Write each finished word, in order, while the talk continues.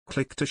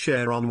click to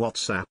share on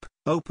WhatsApp,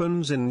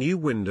 opens in new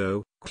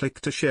window,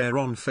 click to share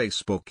on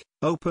Facebook,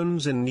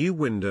 opens in new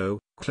window,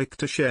 click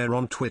to share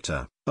on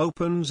Twitter,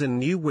 opens in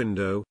new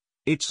window.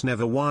 It's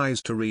never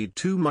wise to read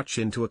too much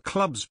into a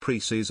club's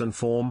pre-season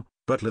form,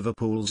 but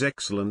Liverpool's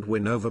excellent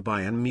win over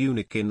Bayern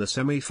Munich in the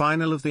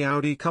semi-final of the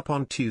Audi Cup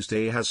on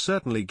Tuesday has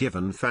certainly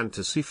given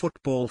fantasy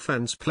football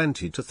fans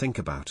plenty to think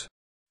about.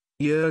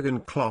 Jurgen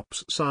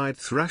Klopp's side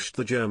thrashed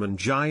the German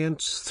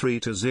giants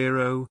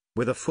 3-0,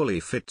 with a fully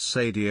fit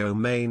Sadio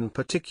Mane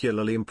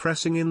particularly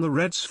impressing in the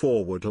Reds'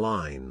 forward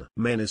line.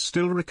 Mane is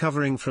still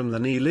recovering from the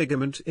knee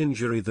ligament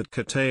injury that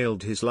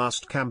curtailed his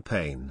last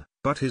campaign,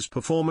 but his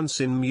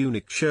performance in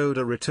Munich showed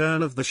a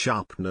return of the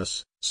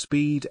sharpness,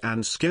 speed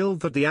and skill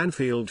that the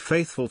Anfield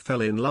faithful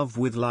fell in love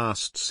with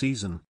last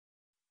season.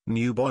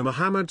 New boy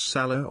Mohamed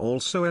Salah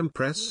also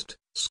impressed,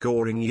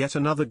 scoring yet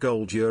another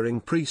goal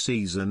during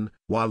pre-season,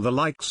 while the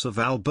likes of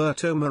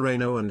Alberto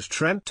Moreno and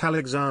Trent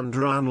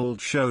Alexander-Arnold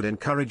showed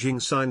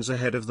encouraging signs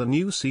ahead of the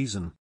new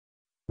season.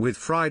 With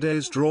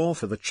Friday's draw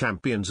for the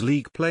Champions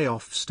League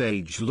playoff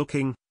stage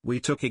looking, we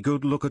took a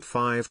good look at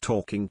 5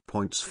 talking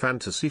points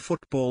fantasy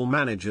football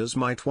managers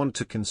might want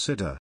to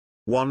consider.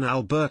 1.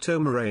 Alberto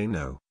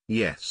Moreno,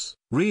 yes,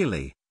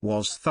 really,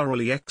 was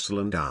thoroughly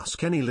excellent.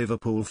 Ask any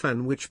Liverpool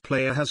fan which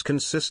player has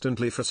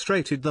consistently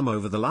frustrated them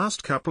over the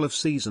last couple of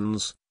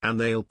seasons, and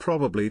they'll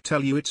probably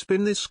tell you it's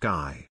been this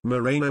guy.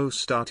 Moreno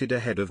started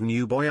ahead of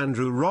new boy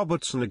Andrew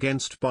Robertson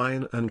against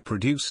Bayern and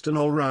produced an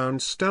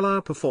all-round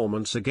stellar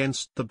performance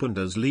against the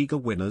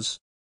Bundesliga winners.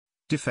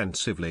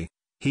 Defensively,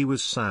 he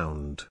was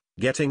sound,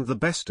 getting the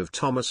best of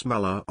Thomas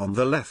Müller on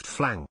the left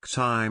flank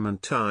time and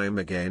time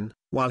again,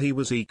 while he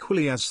was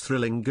equally as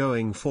thrilling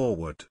going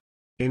forward.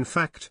 In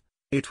fact,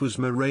 it was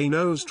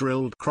Moreno's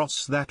drilled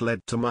cross that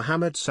led to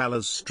Mohamed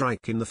Salah's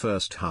strike in the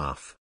first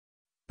half.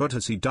 But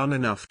has he done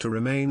enough to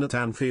remain at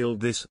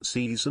Anfield this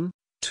season?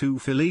 2.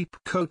 Philippe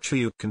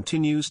Coutinho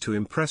continues to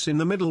impress in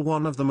the middle.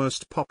 One of the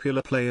most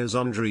popular players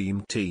on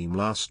Dream Team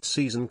last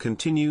season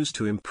continues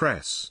to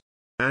impress.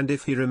 And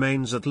if he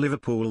remains at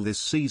Liverpool this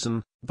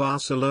season,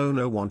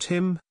 Barcelona want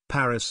him,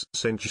 Paris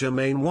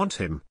Saint-Germain want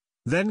him,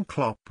 then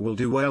Klopp will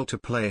do well to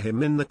play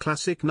him in the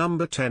classic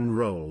number 10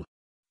 role.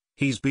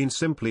 He's been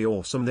simply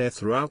awesome there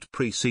throughout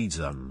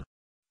pre-season.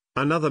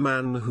 Another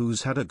man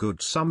who's had a good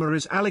summer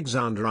is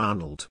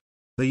Alexander-Arnold.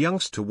 The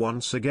youngster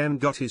once again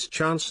got his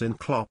chance in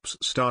Klopp's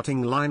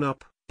starting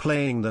lineup,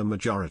 playing the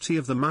majority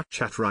of the match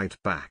at right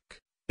back.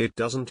 It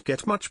doesn't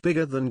get much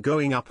bigger than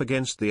going up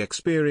against the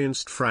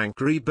experienced Frank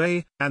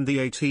Ribery, and the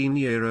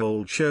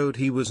 18-year-old showed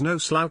he was no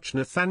slouch.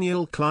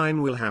 Nathaniel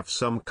Klein will have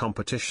some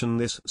competition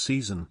this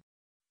season.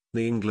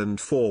 The England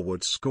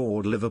forward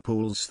scored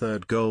Liverpool's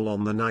 3rd goal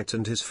on the night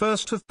and his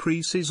first of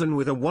pre-season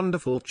with a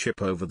wonderful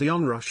chip over the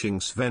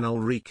onrushing Sven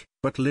Ulreich,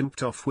 but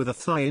limped off with a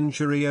thigh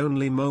injury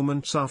only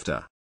moments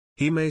after.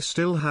 He may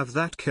still have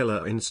that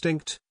killer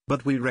instinct,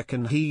 but we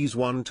reckon he's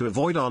one to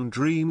avoid on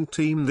Dream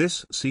Team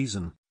this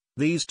season.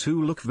 These two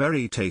look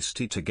very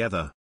tasty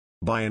together.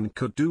 Bayern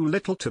could do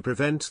little to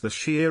prevent the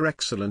sheer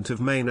excellence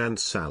of Mane and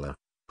Salah,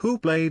 who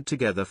played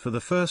together for the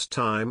first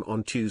time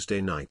on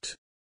Tuesday night.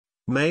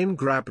 Mane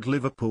grabbed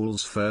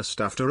Liverpool's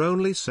first after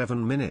only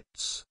 7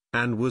 minutes,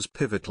 and was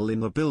pivotal in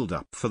the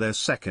build-up for their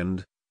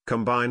second,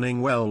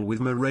 combining well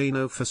with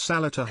Moreno for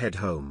Salah to head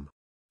home.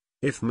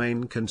 If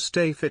Mane can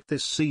stay fit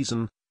this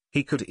season,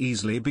 he could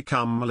easily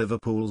become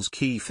Liverpool's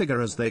key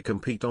figure as they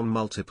compete on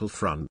multiple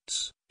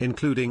fronts,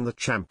 including the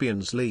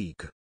Champions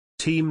League.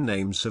 Team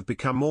names have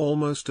become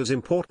almost as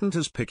important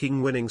as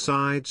picking winning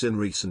sides in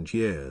recent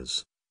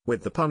years.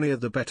 With the punnier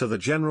the better the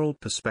general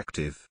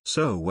perspective.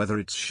 So whether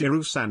it's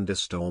Giroud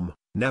Sanderstorm,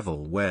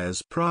 Neville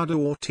wears Prada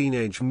or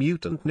Teenage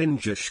Mutant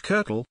Ninja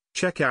Shkirtle,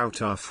 check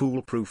out our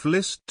foolproof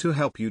list to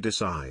help you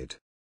decide.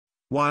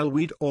 While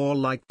we'd all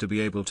like to be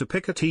able to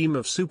pick a team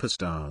of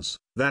superstars,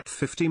 that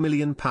 £50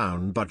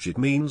 million budget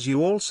means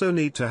you also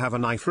need to have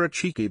an eye for a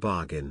cheeky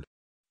bargain.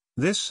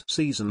 This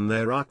season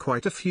there are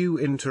quite a few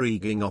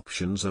intriguing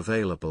options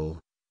available,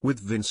 with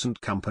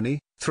Vincent Kompany,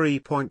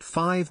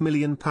 £3.5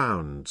 million,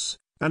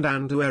 and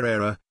Ander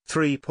Herrera,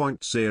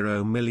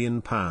 £3.0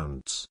 million,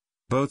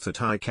 both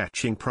at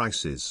eye-catching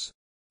prices.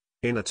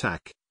 In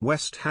attack,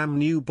 West Ham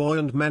new boy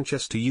and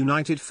Manchester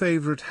United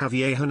favourite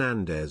Javier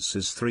Hernandez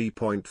is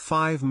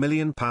 £3.5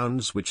 million,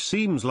 which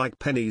seems like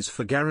pennies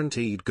for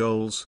guaranteed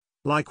goals.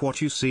 Like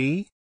what you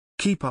see?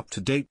 Keep up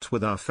to date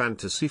with our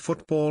Fantasy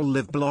Football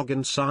Live blog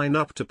and sign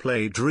up to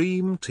play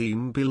Dream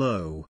Team below.